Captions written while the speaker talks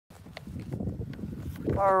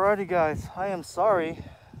Alrighty guys, I am sorry.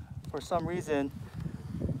 For some reason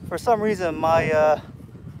my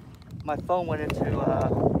phone went into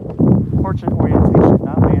portrait orientation,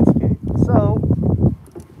 not landscape. So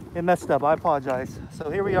it messed up. I apologize. So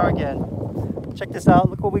here we are again. Check this out.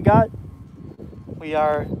 Look what we got. We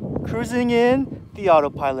are cruising in the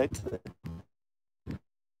autopilot.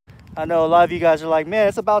 I know a lot of you guys are like, man,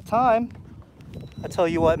 it's about time. I tell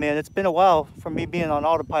you what, man, it's been a while for me being on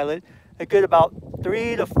autopilot. A good about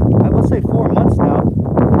 3 to, I would say 4 months now.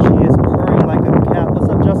 She is purring like a cat. What's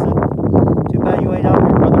up, Justin? Too bad you ain't out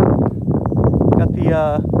here, brother. Got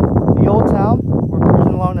the old town. We're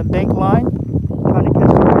cruising along the bank line, trying to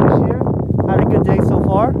catch some fish here. Had a good day so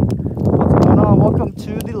far. What's going on? Welcome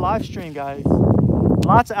to the live stream, guys.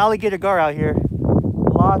 Lots of alligator gar out here.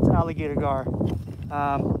 Lots of alligator gar.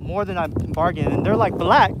 More than I can bargain, and they're like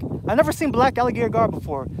black. I've never seen black alligator gar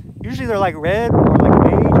before. Usually they're like red or like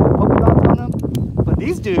beige with polka dots on them. But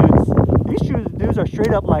these dudes are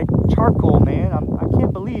straight up like charcoal, man. I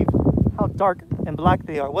can't believe how dark and black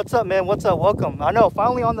they are. What's up, man? What's up? Welcome. I know,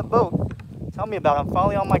 finally on the boat. Tell me about it. I'm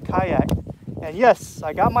finally on my kayak. And yes,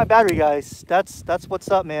 I got my battery, guys. That's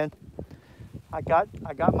what's up, man. I got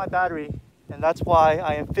my battery, and that's why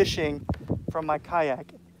I am fishing from my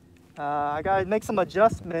kayak. I gotta make some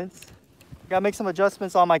adjustments.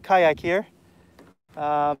 On my kayak here.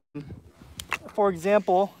 For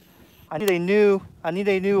example, I need a new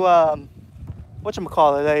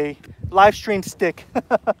whatchamacallit, a live stream stick,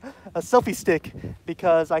 a selfie stick,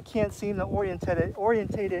 because I can't seem to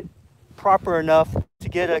orientate it proper enough to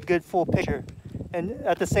get a good full picture. And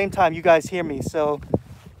at the same time, you guys hear me. So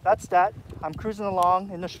that's that. I'm cruising along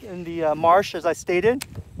in the marsh, as I stated.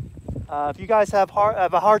 If you guys have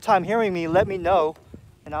a hard time hearing me, let me know,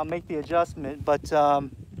 and I'll make the adjustment. But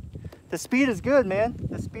the speed is good, man.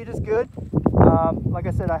 The speed is good. Like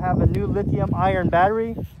I said, I have a new lithium iron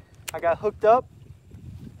battery. I got hooked up.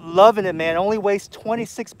 Loving it, man. Only weighs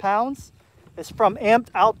 26 pounds. It's from Amped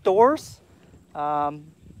Outdoors.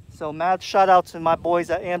 So mad shout out to my boys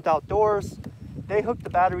at Amped Outdoors. They hooked the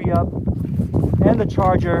battery up and the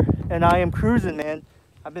charger, and I am cruising, man.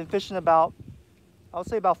 I've been fishing about, I would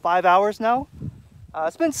say about 5 hours now.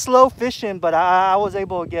 It's been slow fishing, but I was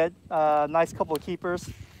able to get a nice couple of keepers.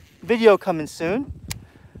 Video coming soon.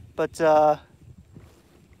 But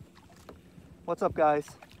what's up, guys?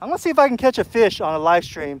 I'm gonna see if I can catch a fish on a live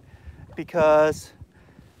stream, because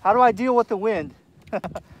how do I deal with the wind?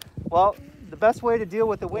 Well, the best way to deal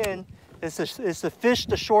with the wind is to fish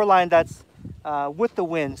the shoreline that's with the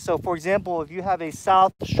wind. So for example, if you have a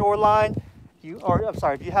south shoreline, if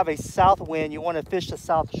you have a south wind, you want to fish the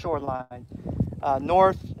south shoreline.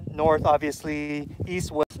 North, obviously,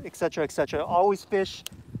 east, west, etc., etc. Always fish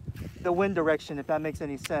the wind direction, if that makes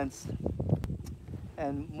any sense.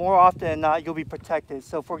 And more often than not, you'll be protected.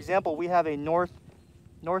 So for example, we have a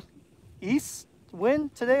northeast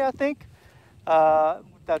wind today, I think.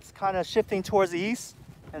 That's kind of shifting towards the east.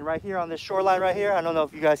 And right here on this shoreline right here, I don't know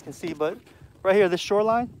if you guys can see, but right here, this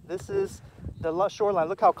shoreline, this is the shoreline.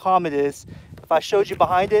 Look how calm it is. If I showed you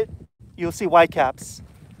behind it, you'll see whitecaps.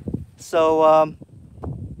 So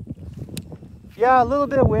yeah, a little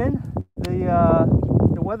bit of wind.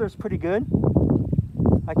 The weather's pretty good.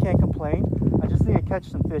 I can't complain. I just need to catch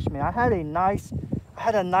some fish, man. I had a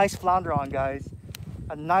nice flounder on, guys.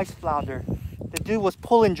 A nice flounder. The dude was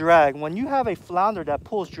pulling drag. When you have a flounder that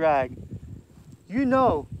pulls drag, you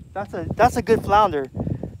know that's a good flounder.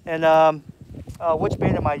 And which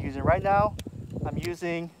bait am I using right now? I'm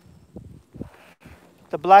using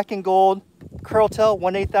the black and gold curl tail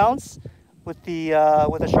 1/8 ounce with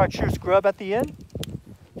a chartreuse grub at the end.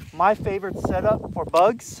 My favorite setup for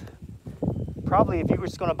bugs, probably if you were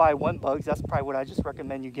just going to buy one bugs, that's probably what I just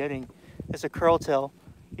recommend you getting, is a curl tail,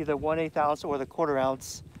 either 1/8 ounce or the 1/4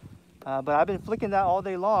 ounce. But I've been flicking that all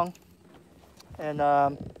day long, and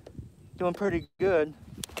doing pretty good.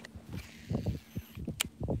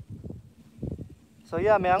 So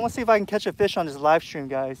yeah, man, I'm gonna see if I can catch a fish on this live stream,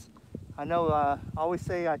 guys. I know I always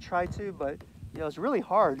say I try to, but you know, it's really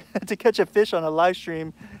hard to catch a fish on a live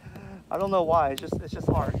stream. I don't know why. It's just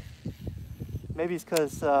hard. Maybe it's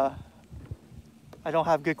because I don't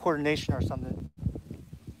have good coordination or something.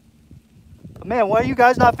 But man, why are you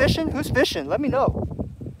guys not fishing? Who's fishing? Let me know.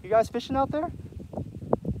 You guys fishing out there?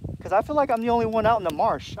 Because I feel like I'm the only one out in the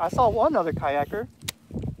marsh. I saw one other kayaker,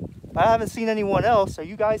 but I haven't seen anyone else. Are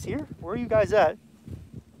you guys here? Where are you guys at?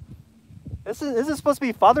 Is this supposed to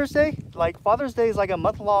be Father's Day? Like, Father's Day is like a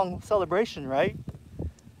month-long celebration, right?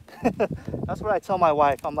 That's what I tell my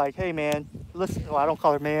wife. I'm like, hey man, listen. Well, I don't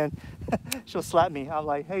call her man. She'll slap me. I'm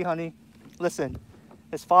like, hey honey, listen,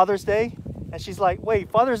 it's Father's Day. And she's like, wait,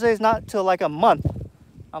 Father's Day is not till like a month.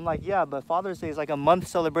 I'm like, yeah, but Father's Day is like a month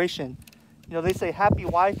celebration. You know, they say happy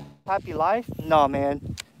wife, happy life. No,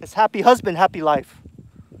 man. It's happy husband, happy life.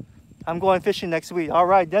 I'm going fishing next week. All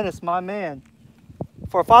right, Dennis, my man.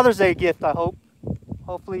 For a Father's Day gift, I hope.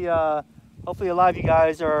 Hopefully a lot of you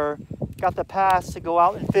guys got the pass to go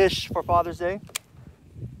out and fish for Father's Day.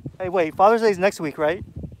 Hey, wait, Father's Day is next week, right?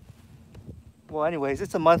 Well, anyways,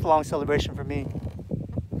 it's a month-long celebration for me.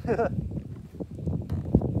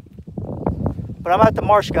 But I'm at the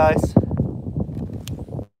marsh, guys.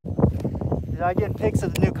 Did I get pics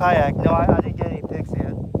of the new kayak? No, I didn't get any pics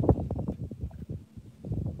yet.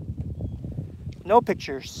 No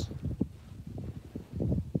pictures.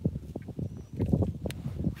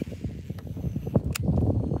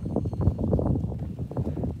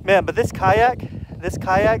 Man, but this kayak,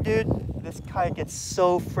 dude, this kayak gets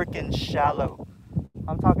so freaking shallow.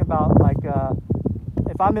 I'm talking about like,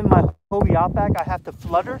 if I'm in my Hobie Outback, I have to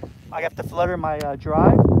flutter. I have to flutter my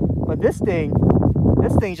drive. But this thing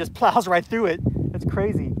just plows right through it. It's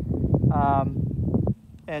crazy.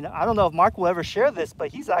 And I don't know if Mark will ever share this, but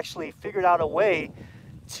he's actually figured out a way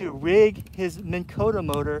to rig his Minn Kota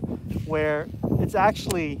motor where it's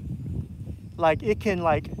actually like it can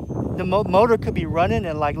like the motor could be running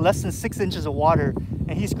in like less than 6 inches of water,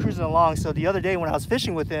 and he's cruising along. So the other day when I was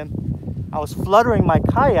fishing with him, I was fluttering my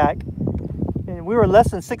kayak and we were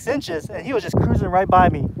less than 6 inches and he was just cruising right by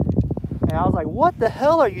me. And I was like, what the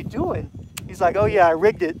hell are you doing? He's like, oh yeah, I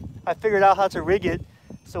rigged it. I figured out how to rig it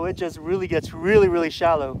so it just really gets really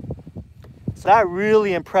shallow. So that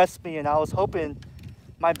really impressed me, and I was hoping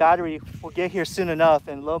my battery will get here soon enough,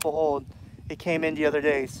 and lo and behold, it came in the other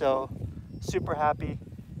day. So super happy.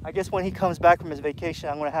 I guess when he comes back from his vacation,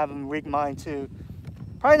 I'm gonna have him rig mine too.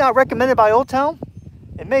 Probably not recommended by Old Town.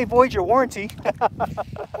 It may void your warranty.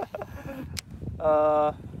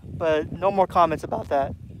 But no more comments about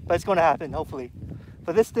that. But it's gonna happen, hopefully.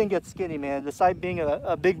 But this thing gets skinny, man. Besides being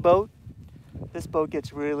a big boat, this boat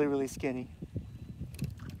gets really skinny.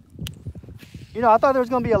 You know, I thought there was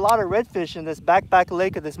gonna be a lot of redfish in this back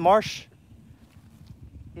lake of this marsh.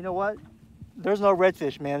 You know what? There's no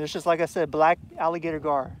redfish, man. There's just, like I said, black alligator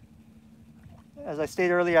gar. As I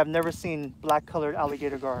stated earlier, I've never seen black colored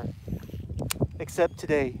alligator gar, except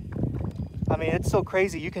today. I mean, it's so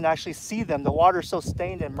crazy. You can actually see them. The water's so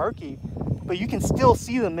stained and murky, but you can still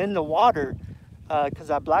see them in the water because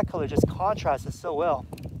that black color just contrasts so well.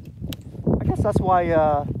 I guess that's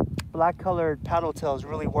why black colored paddle tails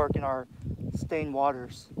really work in our stained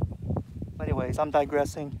waters. Anyways, I'm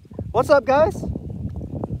digressing. What's up, guys?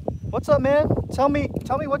 What's up, man? Tell me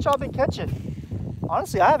what y'all been catching.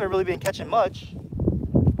 Honestly, I haven't really been catching much.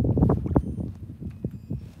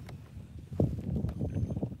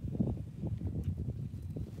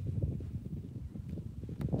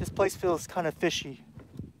 This place feels kind of fishy.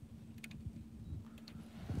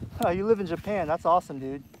 Oh, you live in Japan. That's awesome,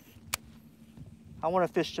 dude. I want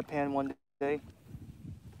to fish Japan one day.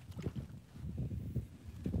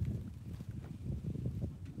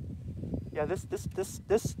 Yeah, this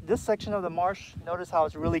section of the marsh, notice how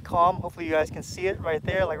it's really calm. Hopefully you guys can see it right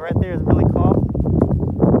there. Like right there is really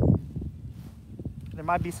calm. There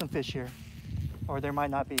might be some fish here, or there might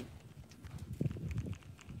not be.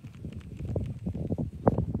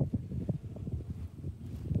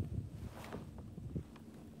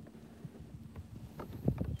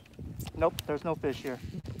 Nope, there's no fish here.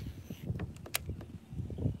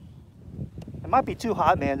 It might be too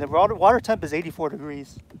hot, man. The water temp is 84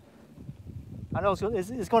 degrees. I know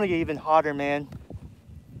it's going to get even hotter, man.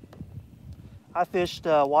 I fished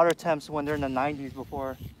water temps when they're in the 90s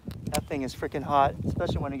before. That thing is freaking hot,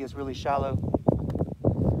 especially when it gets really shallow.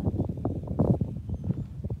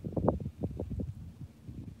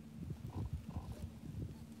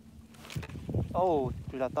 Oh,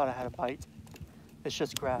 dude, I thought I had a bite. It's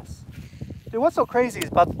just grass. Dude, what's so crazy is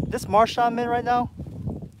about this marsh I'm in right now,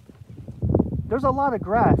 there's a lot of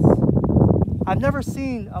grass. I've never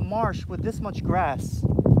seen a marsh with this much grass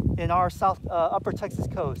in our upper Texas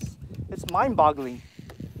coast. It's mind-boggling.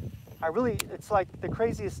 It's like the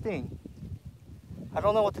craziest thing. I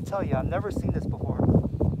don't know what to tell you. I've never seen this before.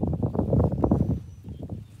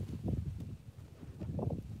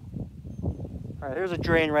 All right, there's a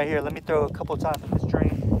drain right here. Let me throw a couple times in this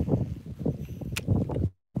drain.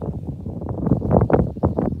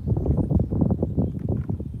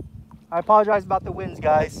 I apologize about the winds,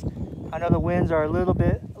 guys. I know the winds are a little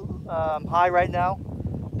bit high right now.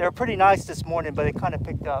 They were pretty nice this morning, but it kind of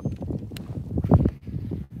picked up.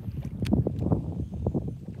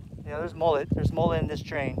 Yeah, there's mullet. There's mullet in this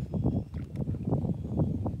drain.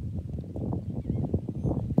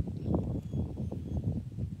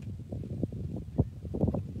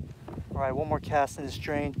 All right, one more cast in this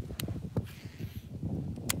drain.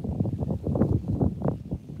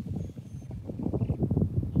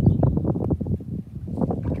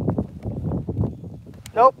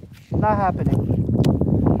 Nope, not happening.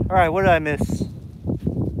 All right, what did I miss?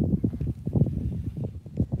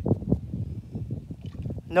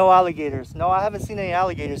 No alligators. No, I haven't seen any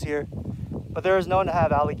alligators here, but there is known to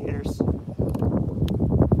have alligators.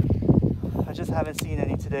 I just haven't seen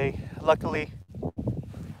any today, luckily.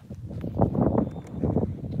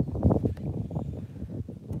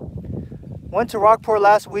 Went to Rockport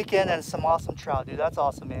last weekend and some awesome trout, dude. That's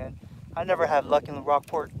awesome, man. I never had luck in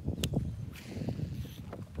Rockport.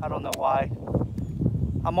 I don't know why.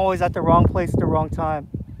 I'm always at the wrong place at the wrong time.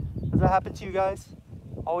 Does that happen to you guys?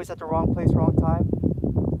 Always at the wrong place, wrong time?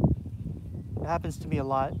 It happens to me a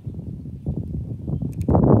lot.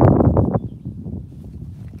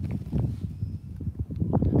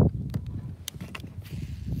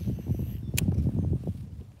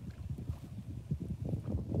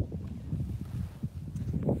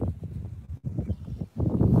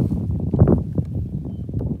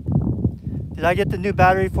 Did I get the new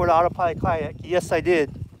battery for the AUTOPILOT Kayak? Yes, I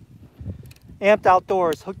did. Amped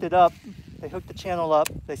Outdoors hooked it up. They hooked the channel up.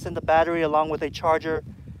 They sent the battery along with a charger.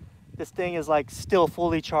 This thing is like still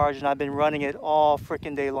fully charged and I've been running it all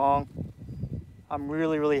freaking day long. I'm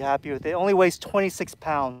really, really happy with it. It only weighs 26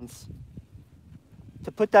 pounds.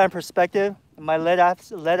 To put that in perspective, my lead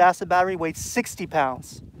acid battery weighs 60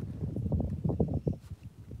 pounds.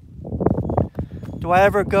 Do I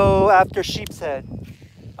ever go after sheep's head?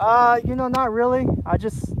 You know, not really. I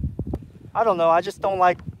don't know. I just don't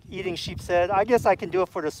like eating sheep's head. I guess I can do it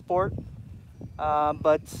for the sport.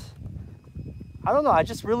 But I don't know. I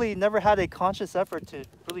just really never had a conscious effort to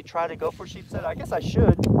really try to go for sheep's head. I guess I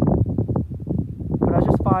should. But I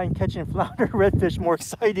just find catching flounder redfish more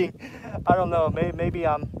exciting. I don't know. Maybe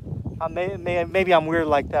I'm weird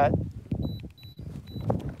like that.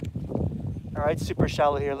 All right, super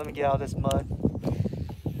shallow here. Let me get out of this mud.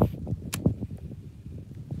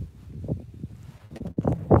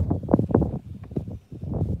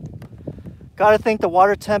 Gotta think the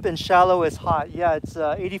water temp in shallow is hot. Yeah, it's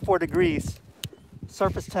 84 degrees.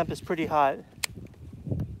 Surface temp is pretty hot.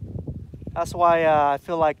 That's why I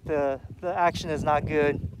feel like the action is not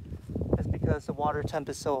good. It's because the water temp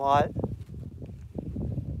is so hot.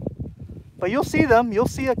 But you'll see them. You'll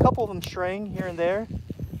see a couple of them straying here and there.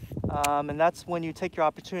 And that's when you take your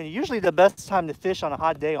opportunity. Usually the best time to fish on a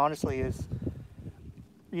hot day, honestly, is,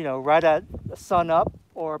 you know, right at sun up,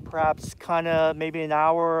 or perhaps kind of maybe an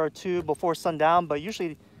hour or two before sundown. But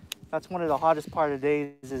usually that's one of the hottest part of the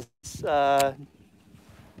days. Is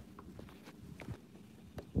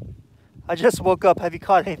I just woke up. Have you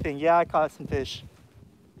caught anything? Yeah, I caught some fish.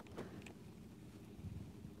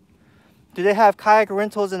 Do they have kayak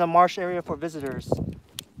rentals in the marsh area for visitors?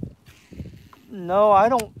 No, I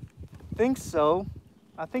don't think so.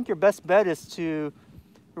 I think your best bet is to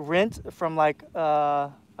rent from like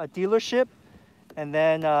a dealership, and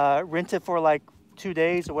then rent it for like 2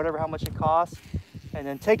 days or whatever, how much it costs, and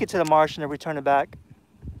then take it to the marsh and then return it back.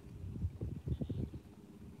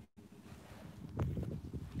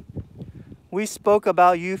 We spoke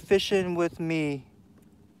about you fishing with me.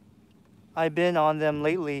 I've been on them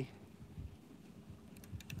lately.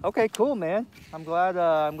 Okay, cool, man. I'm glad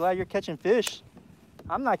you're catching fish.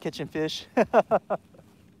 I'm not catching fish.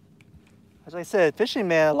 As I said, fishing,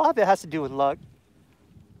 man, a lot of it has to do with luck.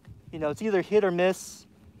 You know, it's either hit or miss.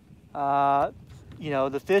 You know,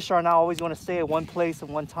 the fish are not always going to stay at one place at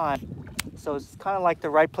one time. So it's kind of like the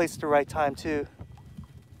right place at the right time too.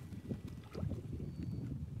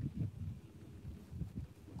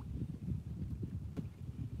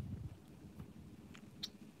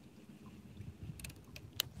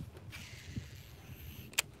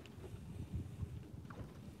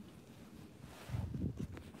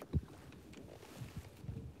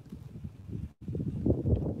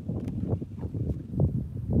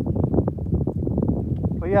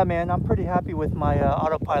 But yeah, man, I'm pretty happy with my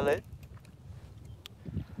AUTOPILOT.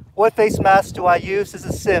 What face mask do I use? This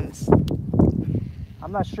is Sims.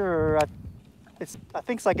 I'm not sure. I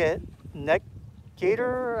think it's like a neck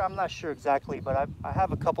gator. I'm not sure exactly, but I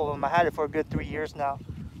have a couple of them. I had it for a good 3 years now.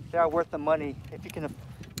 They are worth the money if you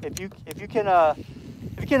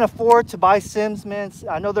can afford to buy Sims, man.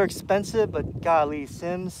 I know they're expensive, but golly,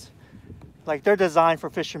 Sims, like, they're designed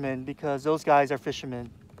for fishermen because those guys are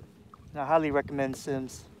fishermen. And I highly recommend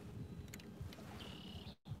Sims.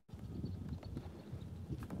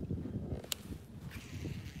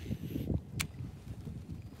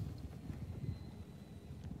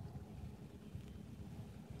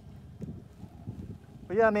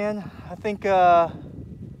 But yeah, man, I think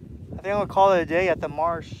I think I'm gonna call it a day at the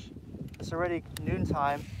marsh. It's already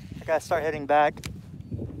noontime. I gotta start heading back.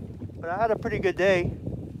 But I had a pretty good day.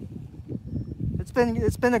 It's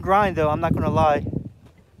been a grind though, I'm not gonna lie.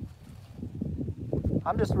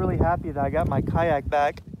 I'm just really happy that I got my kayak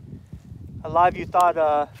back. A lot of you thought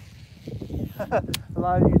a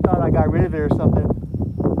lot of you thought I got rid of it or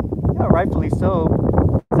something. Yeah, rightfully so.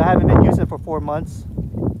 'Cause I haven't been using it for 4 months.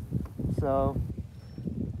 So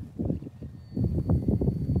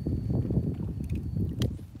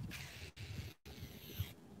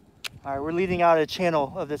all right, we're leading out a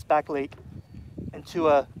channel of this back lake into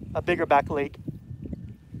a bigger back lake.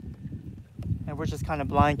 And we're just kind of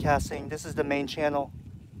blind casting. This is the main channel.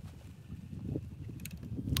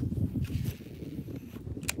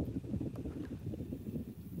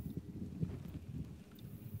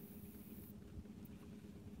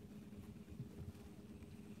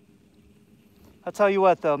 I'll tell you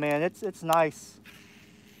what though, man, it's nice.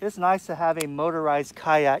 It's nice to have a motorized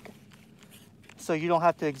kayak so you don't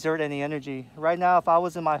have to exert any energy. Right now, if I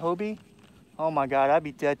was in my Hobie, oh my God, I'd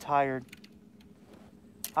be dead tired.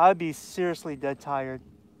 I'd be seriously dead tired.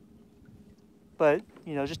 But,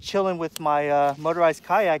 you know, just chilling with my motorized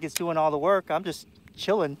kayak is doing all the work. I'm just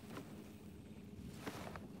chilling.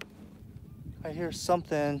 I hear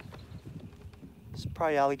something. It's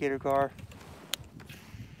probably alligator gar.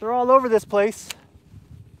 They're all over this place.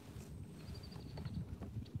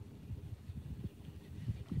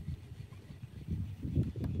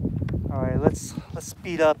 All right, let's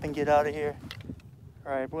speed up and get out of here.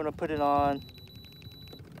 All right, we're gonna put it on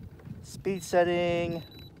speed setting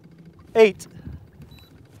 8.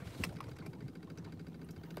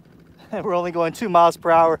 We're only going 2 miles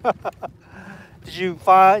per hour. Did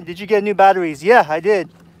you get new batteries? Yeah, I did.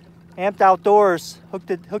 Amped Outdoors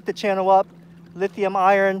hooked the channel up. Lithium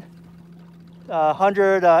iron,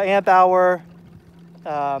 100 amp hour.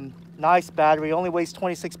 Nice battery. Only weighs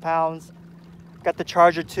 26 pounds. Got the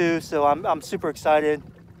charger too, so I'm super excited.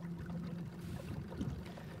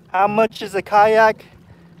 How much is the kayak?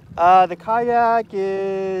 The kayak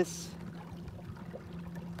is,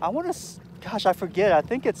 gosh, I forget. I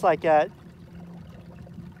think it's like at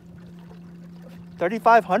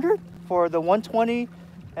 3,500 for the 120,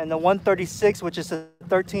 and the 136, which is a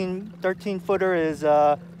 13 footer, is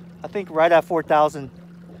I think right at 4,000.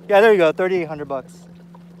 Yeah, there you go, 3,800 bucks.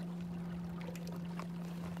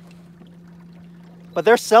 But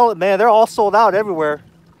they're selling, man. They're all sold out everywhere.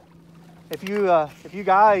 If you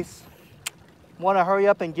guys want to hurry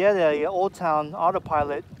up and get a Old Town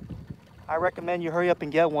Autopilot, I recommend you hurry up and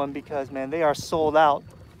get one because, man, they are sold out.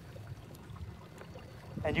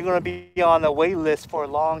 And you're gonna be on the wait list for a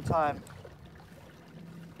long time.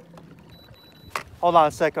 Hold on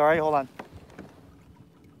a sec, all right? Hold on.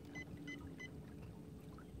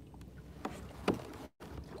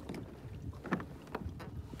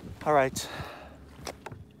 All right.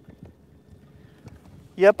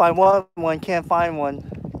 Yep, I want one, can't find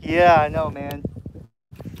one. Yeah, I know, man.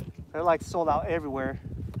 They're like sold out everywhere.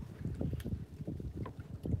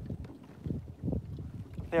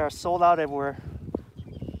 They are sold out everywhere.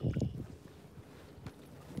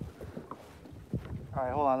 All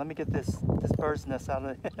right, hold on. Let me get this bird's nest out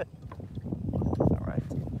of it. All right.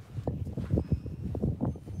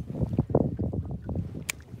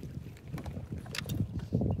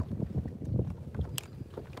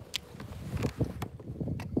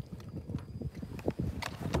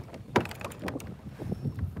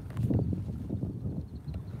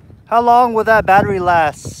 How long will that battery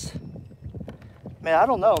last? Man, I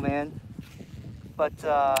don't know, man. But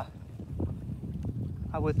I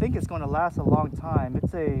would think it's going to last a long time.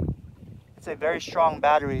 It's a very strong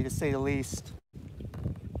battery, to say the least.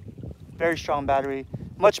 Very strong battery.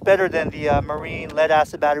 Much better than the marine lead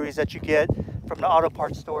acid batteries that you get from the auto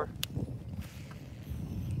parts store.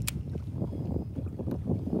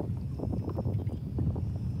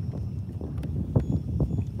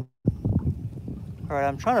 All right,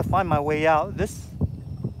 I'm trying to find my way out. This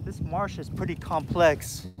marsh is pretty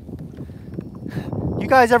complex. You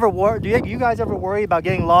guys ever you guys ever worry about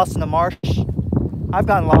getting lost in the marsh? I've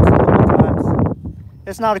gotten lost a couple times.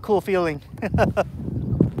 It's not a cool feeling.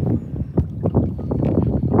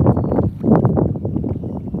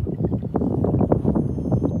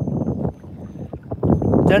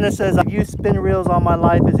 Dennis says, I've used spin reels all my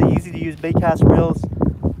life. Is it easy to use bait cast reels?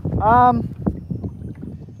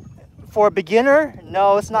 For a beginner,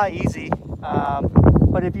 no, it's not easy.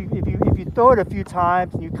 But if you throw it a few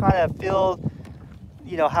times and you kind of feel,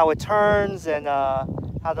 you know, how it turns and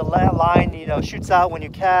how the line, you know, shoots out when you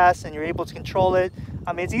cast and you're able to control it.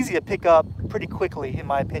 I mean, it's easy to pick up pretty quickly, in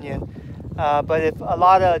my opinion. But if a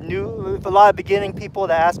lot of beginning people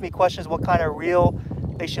that ask me questions what kind of reel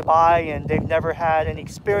they should buy and they've never had any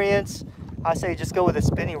experience, I say just go with a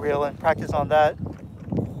spinning reel and practice on that.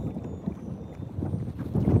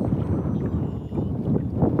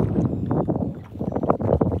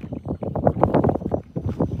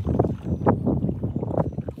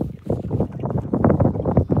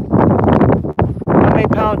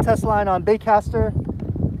 Pound test line on baitcaster.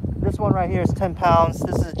 This one right here is 10 pounds.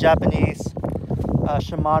 This is a Japanese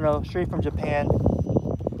Shimano, straight from Japan.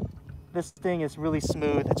 This thing is really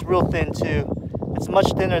smooth. It's real thin too. It's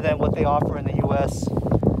much thinner than what they offer in the US.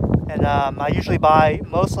 And I usually buy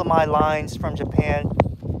most of my lines from Japan.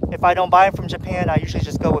 If I don't buy them from Japan, I usually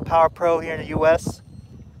just go with Power Pro here in the US.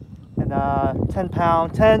 And 10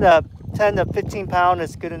 to 15 pound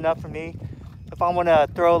is good enough for me. If I want to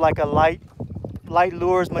throw like a light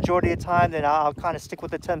lures majority of the time, then I'll kind of stick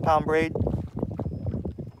with the 10-pound braid.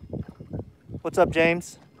 What's up,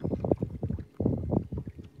 James?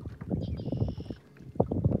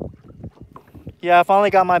 Yeah, I finally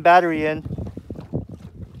got my battery in.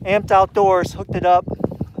 Amped Outdoors hooked it up.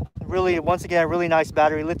 Really, once again, a really nice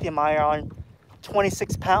battery, lithium ion,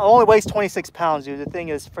 26 pounds. Only weighs 26 pounds, dude. The thing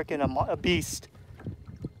is freaking a beast.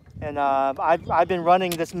 And I've been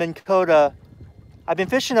running this Minn Kota. I've been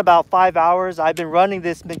fishing about 5 hours. I've been running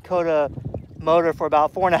this Minn Kota motor for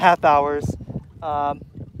about 4.5 hours.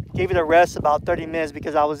 Gave it a rest about 30 minutes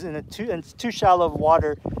because I was in too shallow of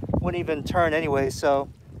water. Wouldn't even turn anyway. So,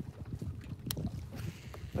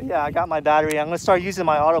 but yeah, I got my battery. I'm gonna start using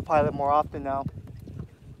my autopilot more often now.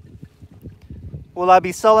 Will I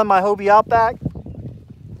be selling my Hobie Outback?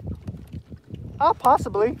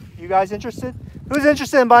 Possibly. You guys interested? Who's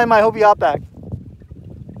interested in buying my Hobie Outback?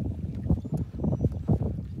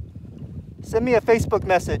 Send me a Facebook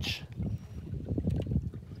message.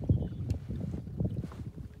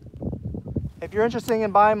 If you're interested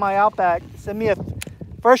in buying my Outback, send me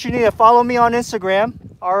first you need to follow me on Instagram,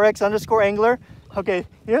 RX_angler. Okay,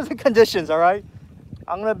 here's the conditions, all right?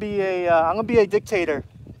 I'm gonna be a dictator.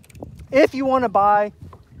 If you wanna buy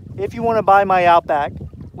my Outback,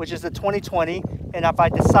 which is the 2020, and if I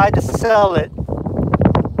decide to sell it,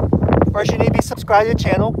 first you need to be subscribed to the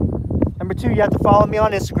channel. Number 2, you have to follow me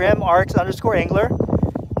on Instagram, RX_angler.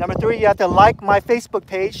 Number 3, you have to like my Facebook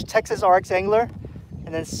page, Texas RX Angler,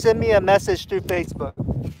 and then send me a message through Facebook.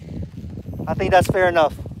 I think that's fair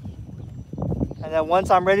enough. And then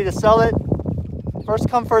once I'm ready to sell it, first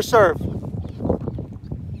come, first serve.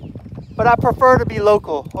 But I prefer to be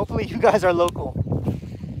local. Hopefully you guys are local.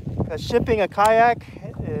 Because shipping a kayak,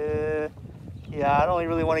 yeah, I don't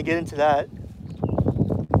really want to get into that.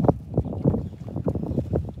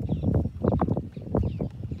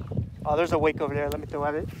 Oh, there's a wake over there. Let me throw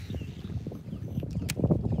at it.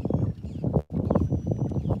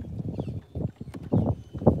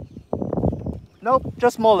 Nope,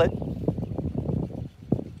 just mullet.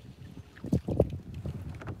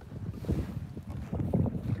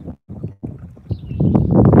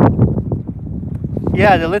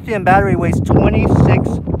 Yeah, the lithium battery weighs 26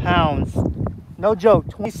 pounds. No joke,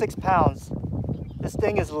 26 pounds. This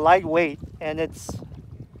thing is lightweight, and it's...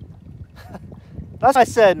 That's what I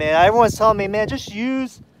said, man. Everyone's telling me, man,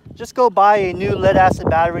 just go buy a new lead acid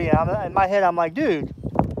battery. And in my head, I'm like, dude,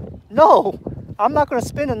 no, I'm not going to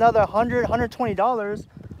spend another $100, $120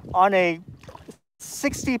 on a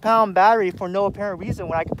 60-pound battery for no apparent reason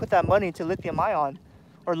when I can put that money into lithium ion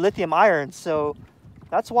or lithium iron. So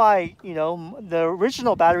that's why, you know, the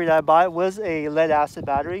original battery that I bought was a lead acid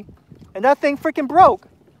battery, and that thing freaking broke.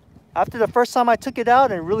 After the first time I took it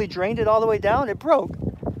out and really drained it all the way down, it broke.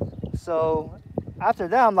 So after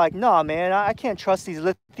that, I'm like, nah, man, I can't trust these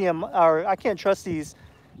lithium, or I can't trust these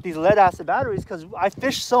lead acid batteries because I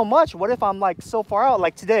fish so much. What if I'm like so far out?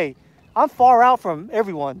 Like today, I'm far out from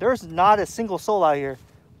everyone. There's not a single soul out here.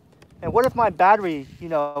 And what if my battery, you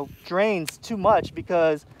know, drains too much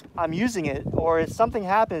because I'm using it, or if something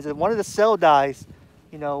happens and one of the cell dies,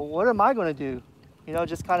 you know, what am I going to do? You know,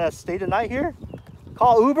 just kind of stay the night here?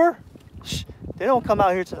 Call Uber? They don't come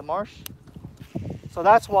out here to the marsh. So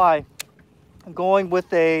that's why I'm going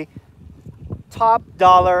with a top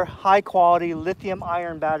dollar, high quality lithium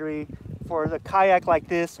iron battery for the kayak like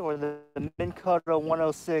this, or the Minn Kota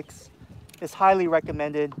 106 is highly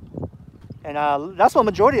recommended. And that's what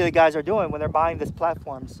majority of the guys are doing when they're buying this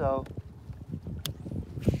platform. So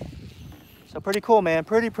pretty cool, man.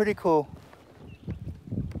 Pretty cool.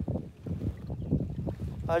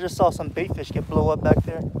 I just saw some bait fish get blow up back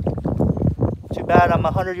there. Too bad I'm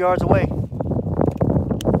 100 yards away.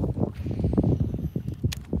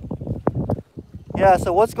 Yeah,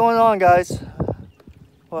 so what's going on, guys?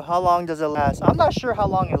 Well, how long does it last? I'm not sure how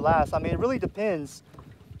long it lasts. I mean, it really depends.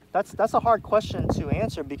 That's a hard question to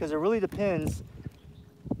answer because it really depends.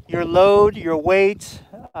 Your load, your weight,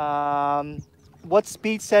 what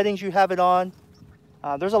speed settings you have it on.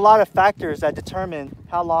 There's a lot of factors that determine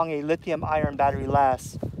how long a lithium ion battery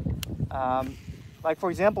lasts. Like for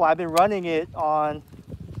example, I've been running it on,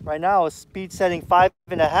 right now, a speed setting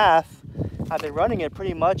 5.5. I've been running it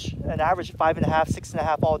pretty much an average 5.5,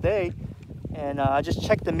 6.5 all day. And I just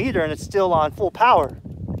checked the meter and it's still on full power.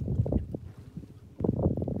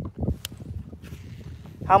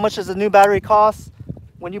 How much does a new battery cost?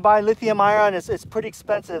 When you buy lithium ion, it's pretty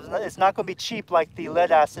expensive. It's not going to be cheap like the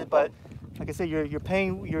lead acid, but like I said, you're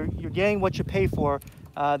getting what you pay for.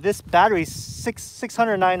 This battery is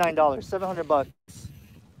 $699, $700.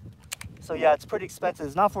 So yeah, it's pretty expensive.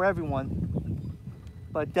 It's not for everyone,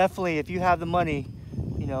 but definitely if you have the money,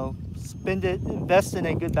 you know, spend it, invest in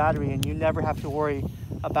a good battery, and you never have to worry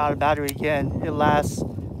about a battery again. It lasts,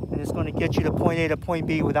 and it's going to get you to point A to point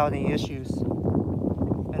B without any issues.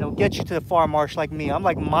 And it'll get you to the far marsh like me. I'm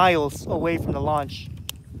like miles away from the launch,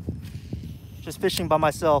 just fishing by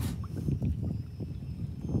myself.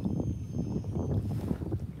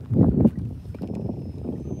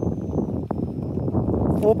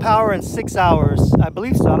 Full power in 6 hours. I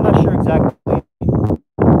believe so. I'm not sure exactly. I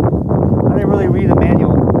didn't really read the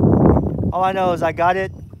manual. All I know is I got it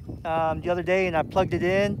the other day and I plugged it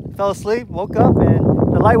in, fell asleep, woke up, and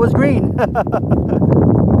the light was green.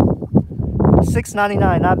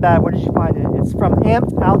 $6.99, not bad. Where did you find it? It's from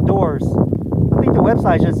Amped Outdoors. I think the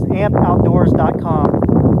website is just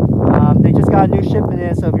ampedoutdoors.com. They just got a new shipment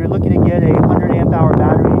in, so if you're looking to get a 100 amp hour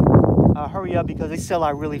battery, hurry up because they sell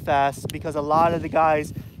out really fast, because a lot of the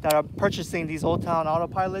guys that are purchasing these Old Town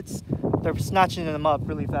autopilots, they're snatching them up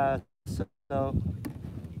really fast. So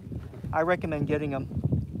I recommend getting them.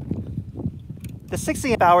 The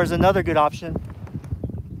 60 amp hour is another good option.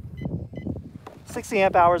 60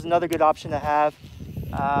 amp hour is another good option to have,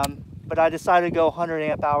 but I decided to go 100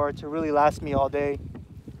 amp hour to really last me all day.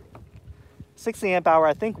 60 amp hour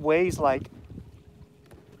I think weighs like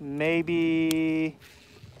maybe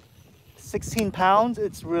 16 pounds.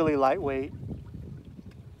 It's really lightweight.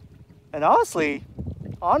 And honestly,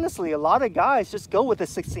 a lot of guys just go with the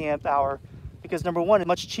 60 amp hour because number one, it's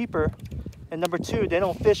much cheaper, and number two, they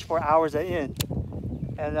don't fish for hours at end.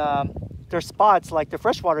 And their spots, like the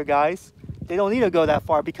freshwater guys, they don't need to go that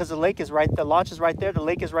far because the lake is right, the launch is right there, the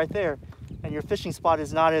lake is right there, and your fishing spot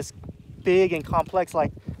is not as big and complex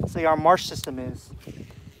like, say, our marsh system is.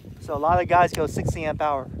 So a lot of guys go 60 amp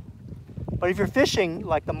hour. But if you're fishing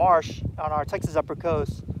like the marsh on our Texas Upper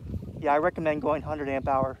Coast, yeah, I recommend going 100 amp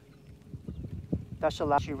hour. That should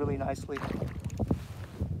last you really nicely.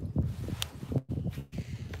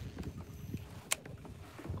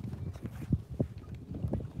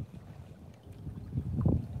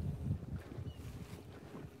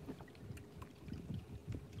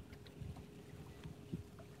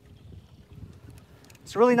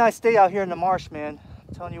 It's a really nice day out here in the marsh, man.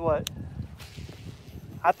 I'm telling you what.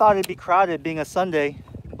 I thought it'd be crowded being a Sunday,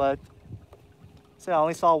 but I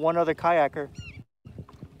only saw one other kayaker.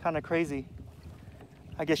 Kind of crazy.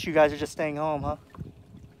 I guess you guys are just staying home, huh?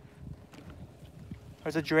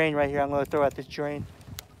 There's a drain right here. I'm going to throw at this drain.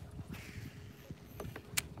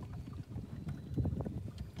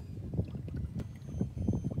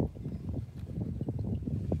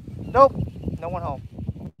 Nope, no one home.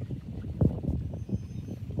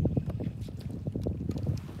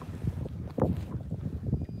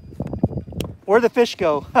 Where'd the fish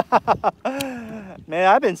go? Man,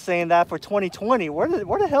 I've been saying that for 2020. Where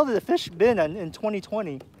the hell did the fish been in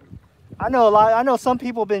 2020? I know some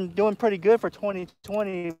people have been doing pretty good for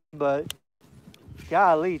 2020, but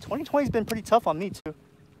golly, 2020's been pretty tough on me too.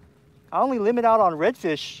 I only limit out on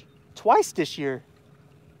redfish twice this year.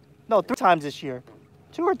 No, 3 times this year.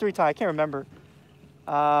 2 or 3 times, I can't remember.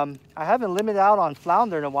 I haven't limited out on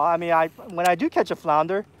flounder in a while. I mean, when I do catch a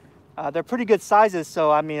flounder, they're pretty good sizes,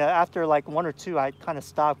 so I mean, after like 1 or 2, I kind of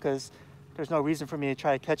stop because there's no reason for me to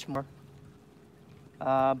try to catch more.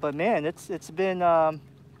 But man, it's been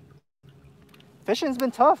fishing's been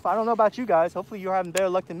tough. I don't know about you guys. Hopefully you're having better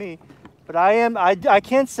luck than me. But I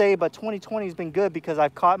can't say, but 2020 has been good because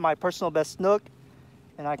I've caught my personal best snook,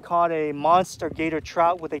 and I caught a monster gator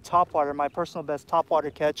trout with a topwater, my personal best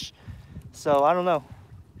topwater catch. So I don't know.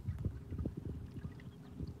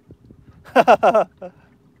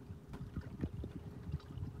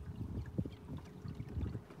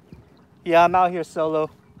 Yeah, I'm out here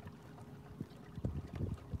solo.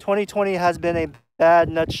 2020 has been a bad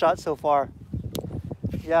nut shot so far.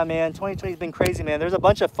 Yeah, man, 2020 has been crazy, man. There's a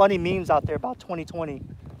bunch of funny memes out there about 2020.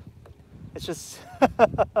 It's just,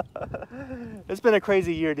 it's been a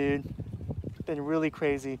crazy year, dude. It's been really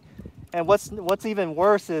crazy. And what's even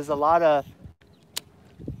worse is a lot of,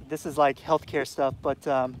 this is like healthcare stuff, but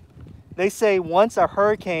they say once a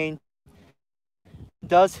hurricane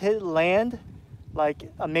does hit land,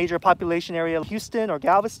 like a major population area, Houston or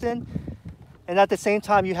Galveston, and at the same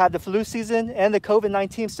time you have the flu season and the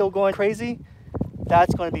COVID-19 still going crazy,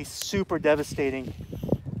 that's going to be super devastating.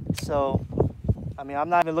 So, I mean, I'm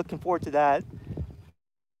not even looking forward to that.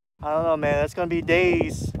 I don't know, man. That's going to be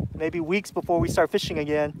days, maybe weeks before we start fishing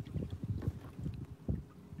again.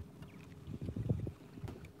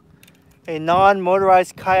 A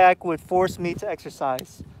non-motorized kayak would force me to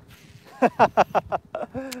exercise.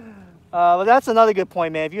 Well, that's another good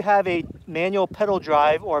point, man. If you have a manual pedal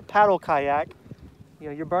drive or paddle kayak, you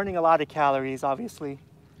know, you're burning a lot of calories, obviously.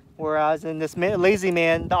 Whereas in this lazy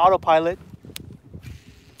man, the autopilot,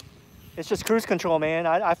 it's just cruise control, man.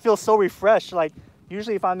 I feel so refreshed. Like,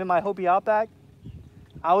 usually if I'm in my Hobie Outback,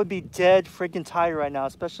 I would be dead freaking tired right now,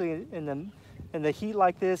 especially in the heat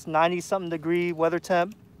like this, 90-something degree weather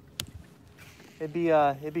temp. It'd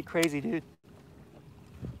be crazy, dude.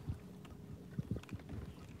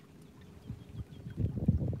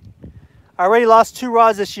 I already lost 2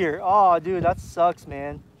 rods this year. Oh, dude, that sucks,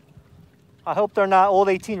 man. I hope they're not old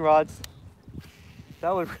 18 rods.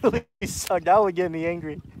 That would really suck. That would get me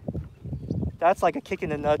angry. That's like a kick in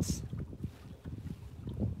the nuts.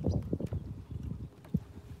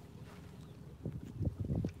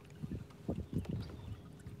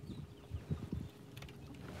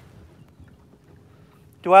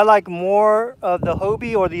 Do I like more of the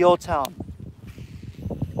Hobie or the Old Town?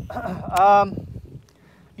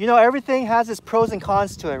 You know, everything has its pros and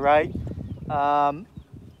cons to it, right?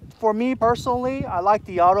 For me personally, I like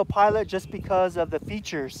the autopilot just because of the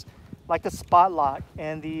features, like the spot lock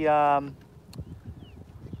and the,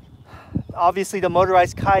 obviously the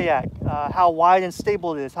motorized kayak, how wide and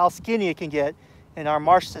stable it is, how skinny it can get in our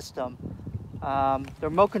marsh system. The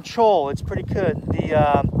remote control, it's pretty good.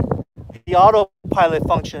 The autopilot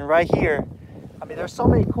function right here. I mean, there's so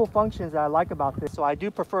many cool functions that I like about this, so I do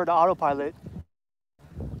prefer the autopilot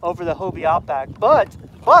over the Hobie Outback. But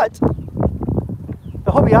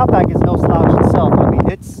the Hobie Outback is no slouch itself. I mean,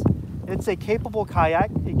 it's a capable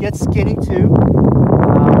kayak. It gets skinny too.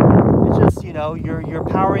 It's just, you know, you're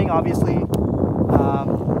powering obviously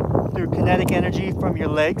through kinetic energy from your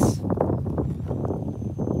legs.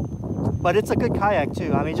 But it's a good kayak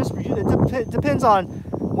too. I mean, just it depends on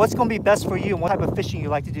what's going to be best for you and what type of fishing you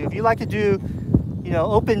like to do. If you like to do, you know,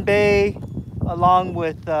 open bay along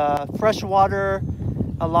with freshwater,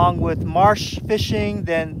 along with marsh fishing,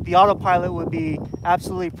 then the autopilot would be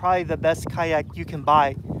absolutely probably the best kayak you can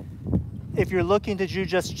buy. If you're looking to do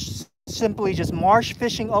just simply just marsh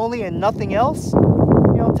fishing only and nothing else,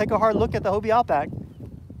 you know, take a hard look at the Hobie Outback.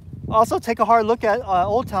 Also take a hard look at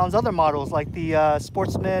Old Town's other models like the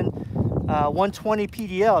SPORTSMAN 120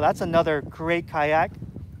 PDL. That's another great kayak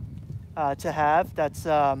to have. That's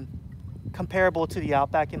comparable to the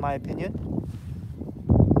Outback in my opinion.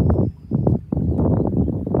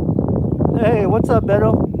 Hey, what's up,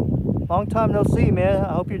 Beto? Long time no see, man.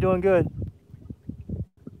 I hope you're doing good.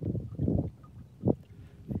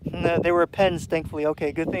 They were pens, thankfully.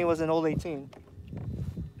 Okay, good thing it was an old 18.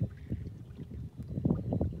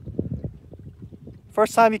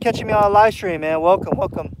 First time you catching me on a live stream, man. Welcome,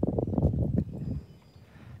 welcome.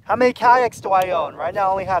 How many kayaks do I own? Right now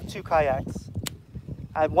I only have 2 kayaks.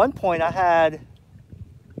 At one point I had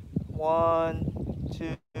 1,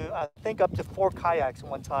 2, I think up to 4 kayaks at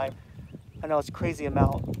one time. I know it's a crazy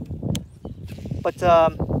amount. But I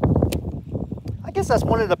guess that's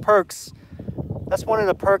one of the perks. That's one of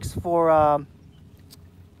the perks for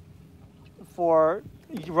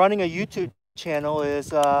running a YouTube channel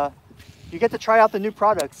is you get to try out the new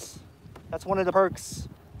products. That's one of the perks.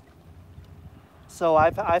 So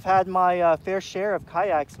I've had my fair share of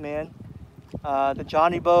kayaks, man. The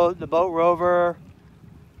Johnny Boat, the Boat Rover,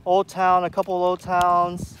 Old Town, a couple of Old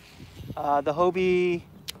Towns, the Hobie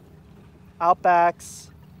Outbacks,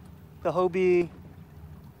 the Hobie,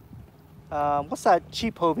 what's that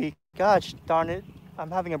cheap Hobie? Gosh darn it, I'm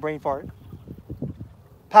having a brain fart.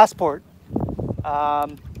 Passport. I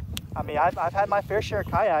mean, I've had my fair share of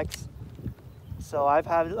kayaks, so I've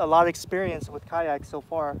had a lot of experience with kayaks so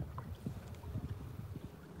far.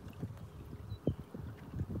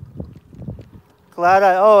 Glad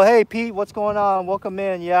oh, hey Pete, what's going on? Welcome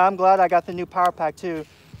in. Yeah, I'm glad I got the new power pack too.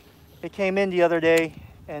 It came in the other day,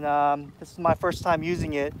 and this is my first time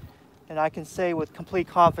using it, and I can say with complete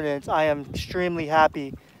confidence I am extremely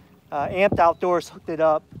happy. Amped Outdoors hooked it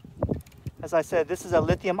up. As I said, this is a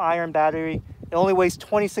lithium ion battery. It only weighs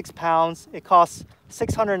 26 pounds. It costs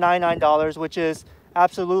 $699, which is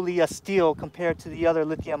absolutely a steal compared to the other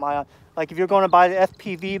lithium ion. Like if you're going to buy the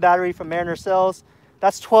FPV battery from Mariner Cells,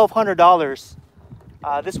 that's $1,200.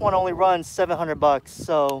 This one only runs $700,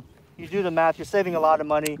 so you do the math, you're saving a lot of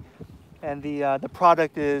money, and the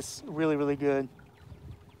product is really, really good.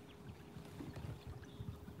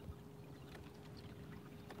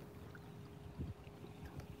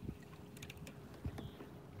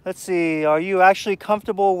 Let's see, are you actually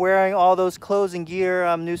comfortable wearing all those clothes and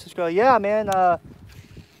gear? New subscriber. Yeah, man.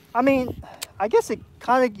 I mean, I guess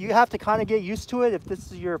you have to kind of get used to it if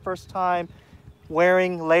this is your first time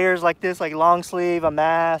wearing layers like this, like long sleeve, a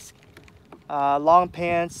mask, long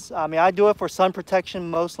pants. I mean, I do it for sun protection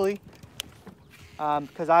mostly,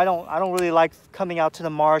 because I don't really like coming out to the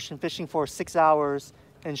marsh and fishing for 6 hours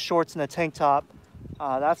in shorts and a tank top.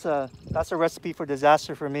 That's a recipe for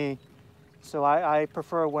disaster for me. So I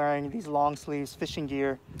prefer wearing these long sleeves fishing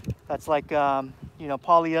gear. That's like, you know,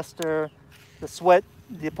 polyester, the sweat,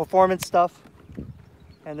 the performance stuff.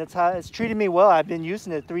 And that's how it's treated me well. I've been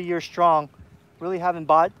using it 3 years strong. Really haven't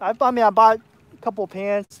bought, I bought a couple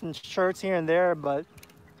pants and shirts here and there, but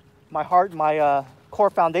my core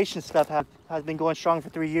foundation stuff has been going strong for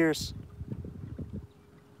 3 years.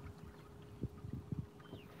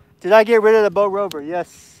 Did I get rid of the boat rover?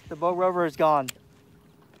 Yes, the boat rover is gone.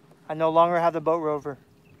 I no longer have the boat rover.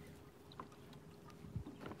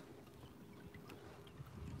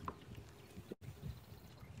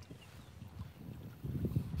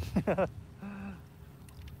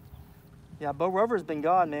 Yeah, boat rover's been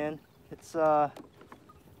gone, man. It's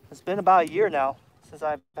been about a year now since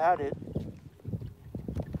I've had it.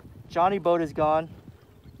 Johnny boat is gone.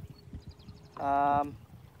 All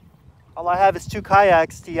I have is 2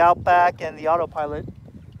 kayaks, the Outback and the Autopilot.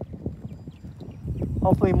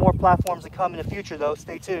 Hopefully more platforms to come in the future though,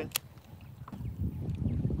 stay tuned.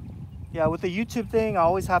 Yeah, with the YouTube thing, I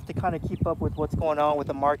always have to kind of keep up with what's going on with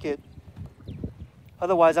the market.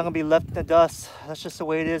 Otherwise, I'm gonna be left in the dust. That's just the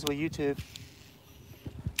way it is with YouTube.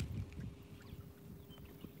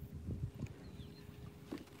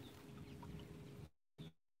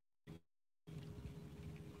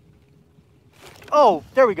 Oh,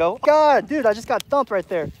 there we go. God, dude, I just got thumped right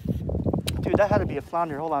there. Dude, that had to be a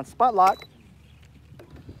flounder. Hold on, spot lock.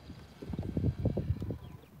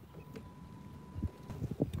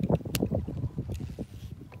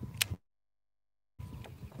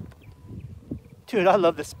 Dude, I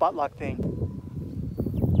love this spot lock thing.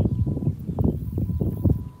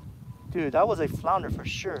 Dude, that was a flounder for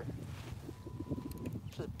sure.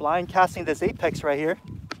 Just blind casting this apex right here.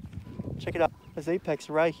 Check it out, this apex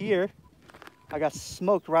right here. I got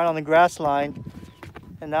smoked right on the grass line,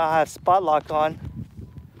 and now I have spot lock on.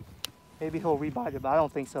 Maybe he'll rebite it, but I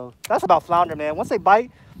don't think so. That's about flounder, man. Once they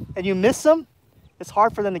bite and you miss them, it's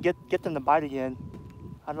hard for them to get them to bite again.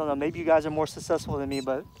 I don't know, maybe you guys are more successful than me,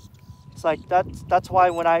 but it's like that's why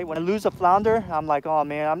when I lose a flounder, I'm like, oh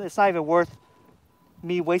man, it's not even worth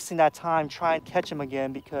me wasting that time trying to catch him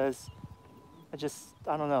again, because I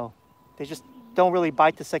don't know. They just don't really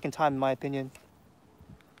bite the second time, in my opinion.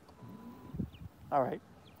 All right,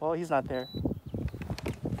 well, he's not there.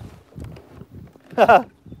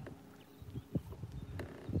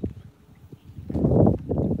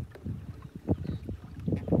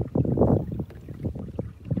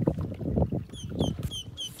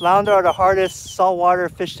 Flounder are the hardest saltwater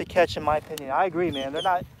fish to catch, in my opinion. I agree, man.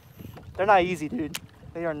 They're not easy, dude.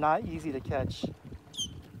 They are not easy to catch.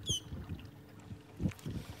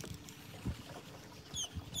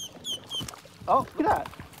 Oh, look at that.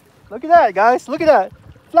 Look at that, guys. Look at that.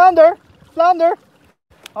 Flounder. Flounder.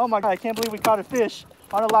 Oh my God, I can't believe we caught a fish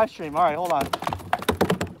on a live stream. All right, hold on.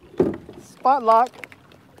 Spot lock.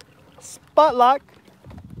 Spot lock.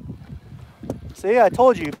 See, I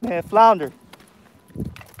told you, man, flounder.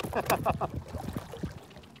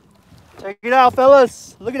 Check it out,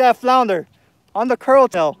 fellas. Look at that flounder on the curl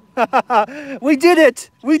tail. We did it.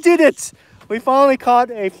 We did it. We finally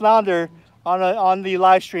caught a flounder on the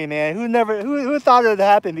live stream, man. Who thought it would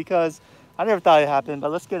happen? Because I never thought it happened.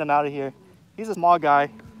 But let's get him out of here. He's a small guy.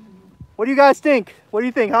 What do you guys think? What do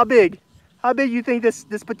you think? How big? How big do you think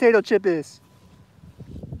this potato chip is?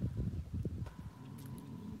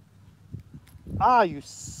 Ah, you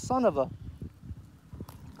son of a...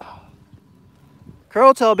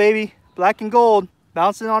 Curl tail, baby. Black and gold.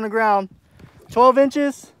 Bouncing on the ground. 12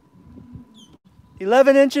 inches.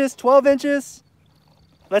 11 inches. 12 inches.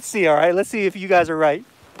 Let's see, all right? Let's see if you guys are right.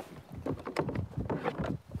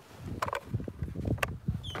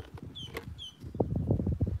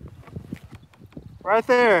 Right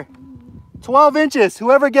there. 12 inches.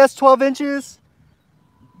 Whoever guessed 12 inches,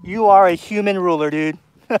 You are a human ruler, dude.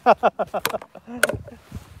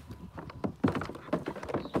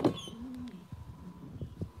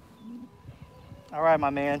 All right, my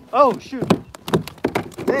man. Oh, shoot.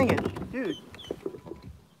 Dang it, dude.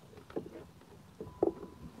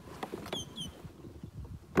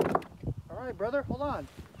 All right, brother, hold on.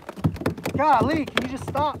 Golly, can you just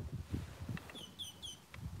stop?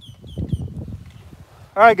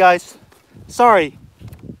 All right, guys. Sorry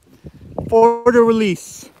for the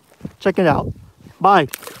release. Check it out. Bye.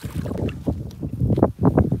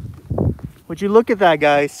 Would you look at that,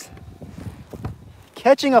 guys?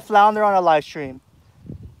 Catching a flounder on a live stream.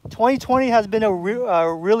 2020 has been a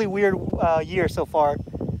really weird year so far,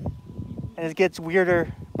 and it gets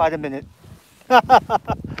weirder by the minute.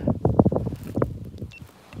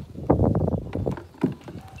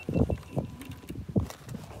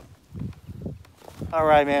 All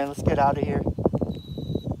right, man, let's get out of here.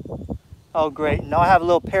 Oh, great. Now I have a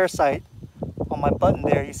little parasite on my button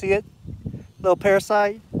there. You see it? Little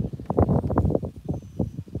parasite.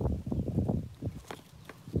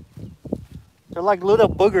 They're like little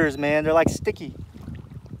boogers, man. They're like sticky.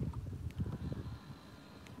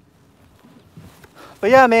 But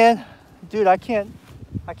yeah, man, dude, I can't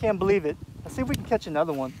believe it. Let's see if we can catch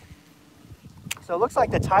another one. So it looks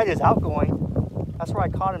like the tide is outgoing. That's where I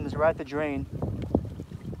caught him, is right at the drain.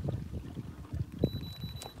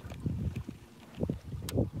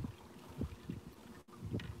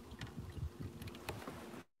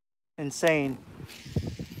 Insane.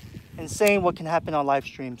 Insane what can happen on live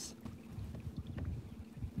streams.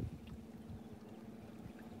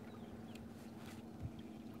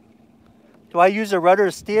 Do I use a rudder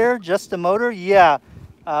to steer? Just the motor? Yeah.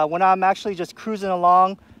 When I'm actually just cruising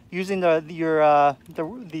along, using the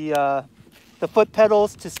foot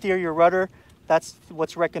pedals to steer your rudder, that's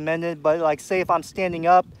what's recommended. But like, say if I'm standing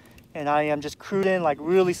up and I am just cruising like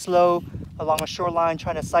really slow along a shoreline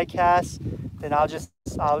trying to sight cast, then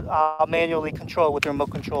I'll manually control with the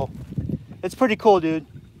remote control. It's pretty cool, dude.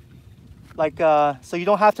 Like, so you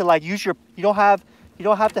don't have to like use you don't have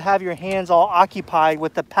to have your hands all occupied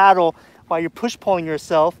with the paddle while you're push pulling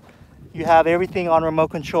yourself. You have everything on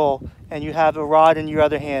remote control, and you have a rod in your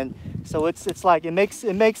other hand. So it's like it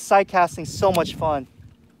makes sight casting so much fun.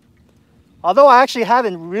 Although I actually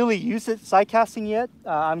haven't really used it sight casting yet,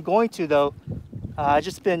 I'm going to though. I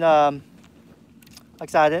just been like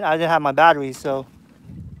I said, I didn't have my batteries, so.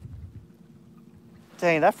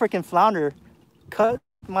 Dang, that freaking flounder cut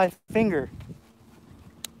my finger.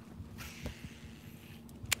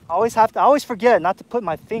 I always forget not to put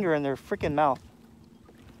my finger in their freaking mouth.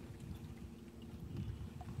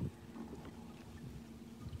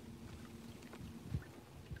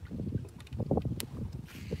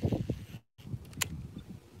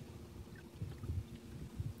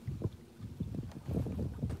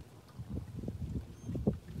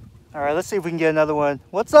 All right, let's see if we can get another one.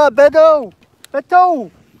 What's up, Beto? Beto!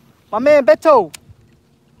 My man, Beto!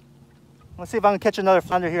 Let's see if I can catch another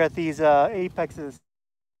flounder here at these apexes.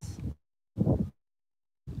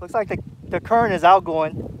 Looks like the current is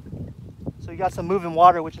outgoing, so you got some moving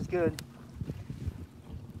water, which is good.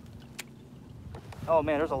 Oh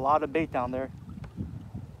man, there's a lot of bait down there.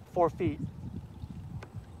 4 feet.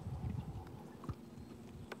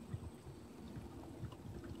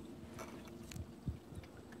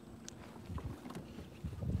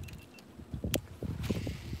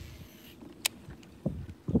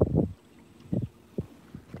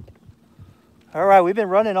 All right, we've been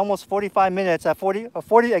running almost 45 minutes. At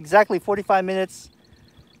exactly 45 minutes,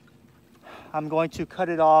 I'm going to cut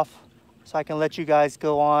it off so I can let you guys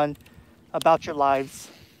go on about your lives.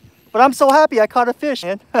 But I'm so happy I caught a fish,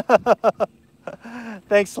 man.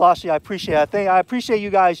 Thanks, Sloshy. I appreciate it. I appreciate you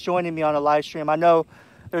guys joining me on a live stream. I know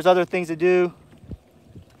there's other things to do.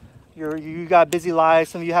 You got busy lives.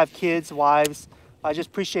 Some of you have kids, wives. I just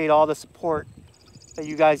appreciate all the support that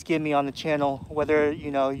you guys give me on the channel, whether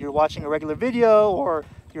you're watching a regular video or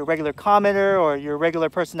you're a regular commenter or you're a regular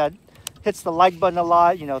person that hits the like button a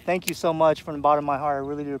lot. Thank you so much from the bottom of my heart. I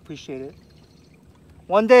really do appreciate it.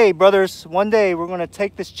 One day, brothers, one day we're going to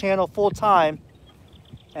take this channel full time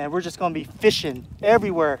and we're just going to be fishing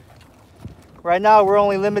everywhere. Right now we're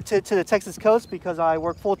only limited to the Texas coast because I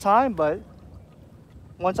work full time, but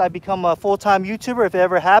once I become a full-time YouTuber, if it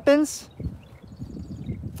ever happens,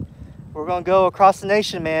 we're gonna go across the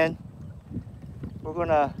nation, man.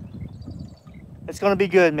 It's gonna be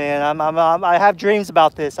good, man. I have dreams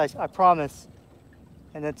about this. I promise.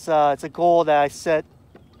 And it's a goal that I set.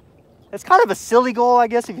 It's kind of a silly goal, I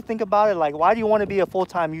guess, if you think about it. Like, why do you want to be a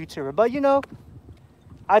full-time YouTuber? But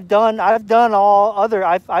I've done all other,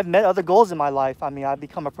 I've met other goals in my life. I mean, I've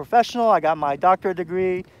become a professional. I got my doctorate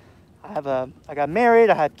degree. I got married.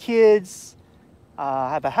 I have kids. I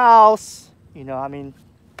have a house. You know, I mean,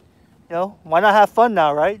 you know, why not have fun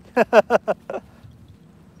now, right?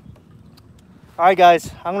 All right,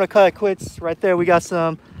 guys, I'm gonna cut it quits right there. We got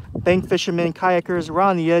some bank fishermen, kayakers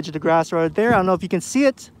around the edge of the grass right there. I don't know if you can see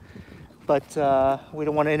it, but we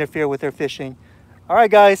don't want to interfere with their fishing. All right,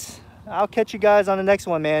 guys, I'll catch you guys on the next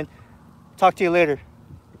one, man. Talk to you later.